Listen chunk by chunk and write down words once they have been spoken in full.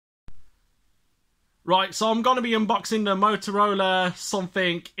Right, so I'm going to be unboxing the Motorola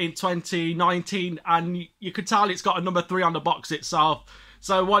something in 2019, and you can tell it's got a number 3 on the box itself.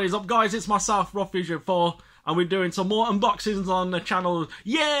 So what is up, guys? It's myself, RoughVision4, and we're doing some more unboxings on the channel.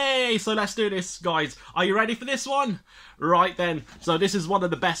 Yay! So let's do this, guys. Are you ready for this one? Right then, so this is one of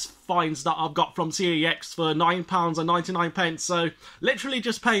the best finds that I've got from V3x for £9.99. So literally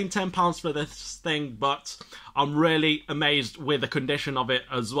just paying £10 for this thing, but I'm really amazed with the condition of it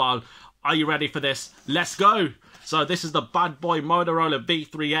as well. Are you ready for this? Let's go! So this is the bad boy Motorola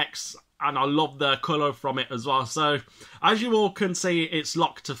V3x, and I love the colour from it as well. So as you all can see, it's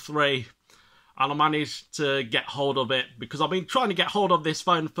locked to 3, and I managed to get hold of it because I've been trying to get hold of this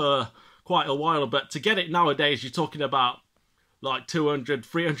phone for quite a while, but to get it nowadays, you're talking about like £200,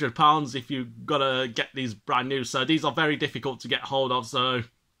 £300 if you gotta get these brand new. So these are very difficult to get hold of, so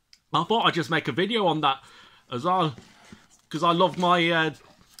I thought I'd just make a video on that as well, because I love my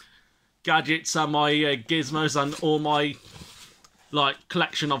gadgets and my gizmos and all my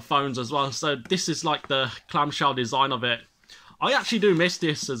collection of phones as well. So this is like the clamshell design of it. I actually do miss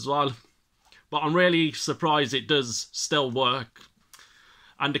this as well, but I'm really surprised it does still work,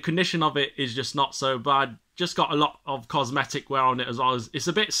 and the condition of it is just not so bad. Just got a lot of cosmetic wear on it as well. It's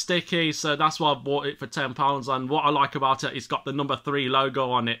a bit sticky, so that's why I bought it for £10. And what I like about it, it's got the number 3 logo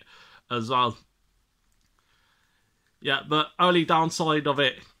on it as well. Yeah, but only downside of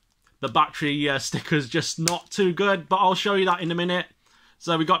it, the battery sticker's just not too good, but I'll show you that in a minute.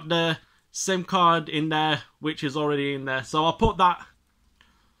 So we got the SIM card in there, which is already in there. So I put that,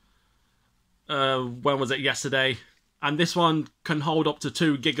 when was it, yesterday. And this one can hold up to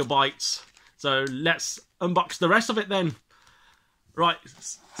 2 GB. So let's unbox the rest of it then. Right,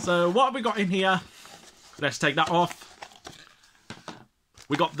 so what have we got in here? Let's take that off.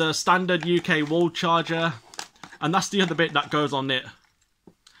 We got the standard UK wall charger, and that's the other bit that goes on it.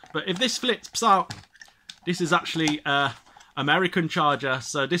 But if this flips out, this is actually a American charger.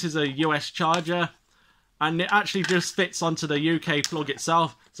 So this is a US charger, and it actually just fits onto the UK plug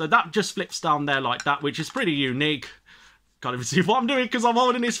itself. So that just flips down there like that, which is pretty unique. Can't even see what I'm doing because I'm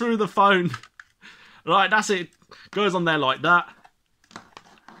holding this through the phone. Right, that's it. Goes on there like that.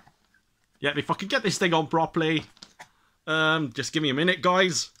 Yeah, if I could get this thing on properly. Just give me a minute,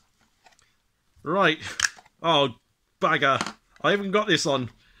 guys. Right. Oh, bagger. I haven't got this on.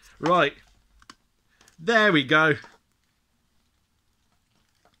 Right, there we go.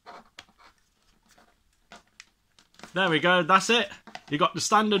 There we go, that's it. You got the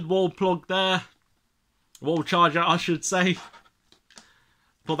standard wall plug there. Wall charger, I should say.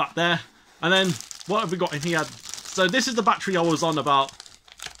 Put that there. And then, what have we got in here? So this is the battery I was on about.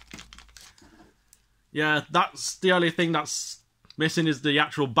 Yeah, that's the only thing that's missing is the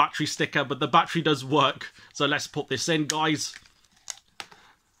actual battery sticker, but the battery does work. So let's put this in, guys.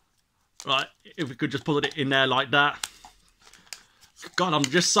 Right, if we could just put it in there like that. God, I'm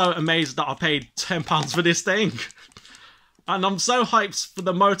just so amazed that I paid £10 for this thing. And I'm so hyped for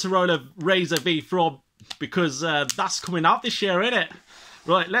the Motorola Razr V3 because that's coming out this year, isn't it?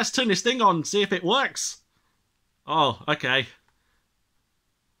 Right, let's turn this thing on and see if it works. Oh, okay.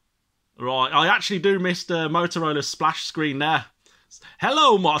 Right, I actually do miss the Motorola splash screen there.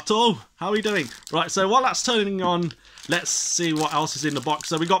 Hello, Moto. How are we doing? Right, so while that's turning on, let's see what else is in the box.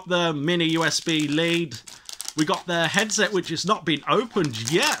 So we got the mini USB lead. We got the headset, which has not been opened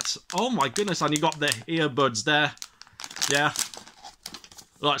yet. Oh my goodness, and you got the earbuds there. Yeah.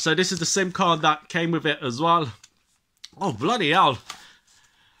 Right, so this is the SIM card that came with it as well. Oh, bloody hell.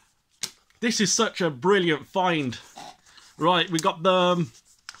 This is such a brilliant find. Right, we got the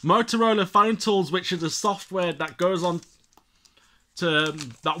Motorola Phone Tools, which is a software that goes on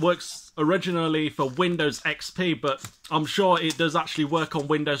that works originally for Windows XP, but I'm sure it does actually work on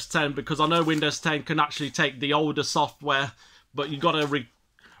Windows 10, because I know Windows 10 can actually take the older software, but you got to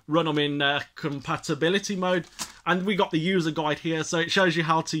run them in compatibility mode. And we got the user guide here, so it shows you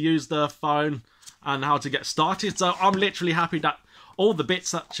how to use the phone and how to get started. So I'm literally happy that all the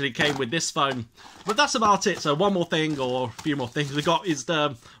bits actually came with this phone. But that's about it. So one more thing, or a few more things we got, is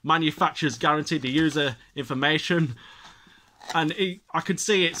the manufacturer's guarantee, the user information. And I can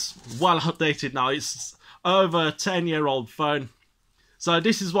see it's well updated now. It's over a 10-year-old phone. So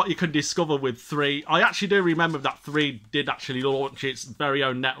this is what you can discover with 3. I actually do remember that 3 did actually launch its very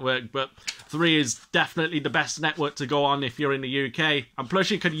own network, but 3 is definitely the best network to go on if you're in the UK. And plus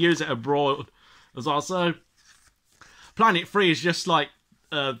you can use it abroad as well. So Planet 3 is just like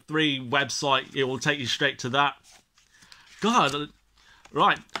a 3 website. It will take you straight to that. God,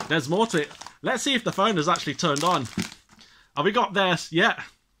 right, there's more to it. Let's see if the phone is actually turned on. Have we got this yet?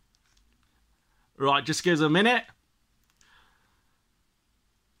 Right, just give us a minute.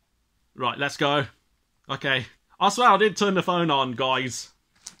 Right, let's go. Okay, I swear I did turn the phone on, guys.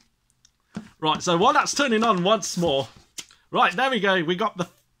 Right, so while that's turning on once more, right, there we go. We got the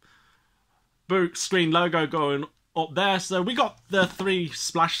boot screen logo going up there. So we got the 3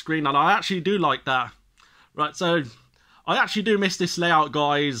 splash screen, and I actually do like that. Right, so I actually do miss this layout,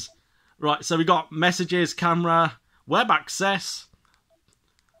 guys. Right, so we got messages, camera, web access.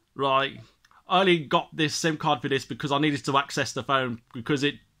 Right, I only got this SIM card for this because I needed to access the phone because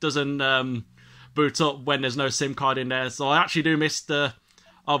it doesn't boot up when there's no SIM card in there. So I actually do miss the...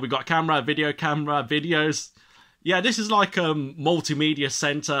 Oh, we got camera, videos. Yeah, this is like a multimedia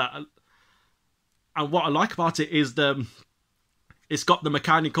center. And what I like about it is it's got the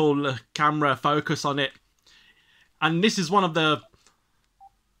mechanical camera focus on it. And this is one of the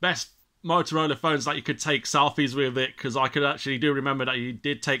best Motorola phones that you could take selfies with it, because I could actually do remember that you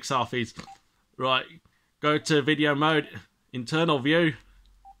did take selfies. Right, go to video mode, internal view.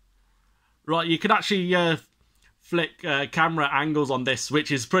 Right, you could actually flick camera angles on this,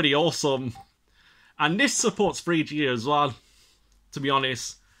 which is pretty awesome. And this supports 3G as well, to be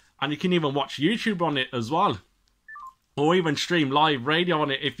honest. And you can even watch YouTube on it as well. Or even stream live radio on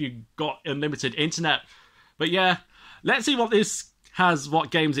it if you got unlimited internet. But yeah, let's see what this has,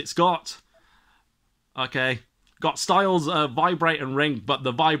 what games it's got. Okay, got styles, vibrate and ring, but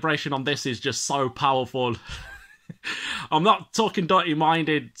the vibration on this is just so powerful. I'm not talking dirty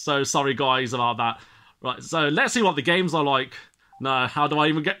minded, so sorry guys about that. Right, so let's see what the games are like. No, how do I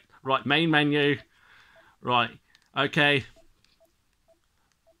even get... Right, main menu. Right, okay.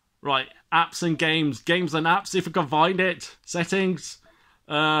 Right, apps and games. Games and apps, if I can find it. Settings.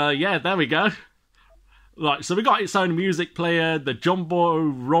 Yeah, there we go. Right, so we got its own music player, the Jumbo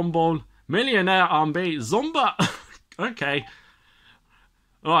Rumble, Millionaire R&B, Zumba. Okay.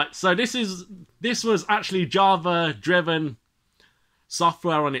 Right, so this was actually Java-driven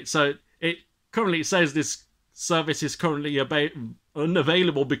software on it. So it currently says this service is currently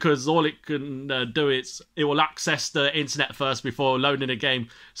unavailable because all it can do is it will access the internet first before loading a game.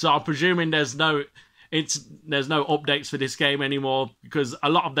 So I'm presuming there's no updates for this game anymore, because a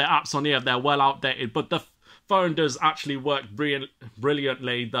lot of their apps on here, they're well outdated. But the phone does actually work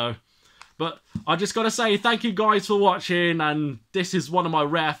brilliantly though. But I just got to say thank you guys for watching, and this is one of my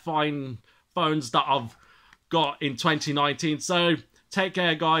rare fine phones that I've got in 2019. So take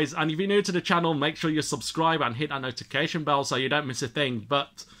care guys, and if you're new to the channel, make sure you subscribe and hit that notification bell so you don't miss a thing.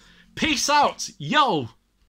 But peace out, yo!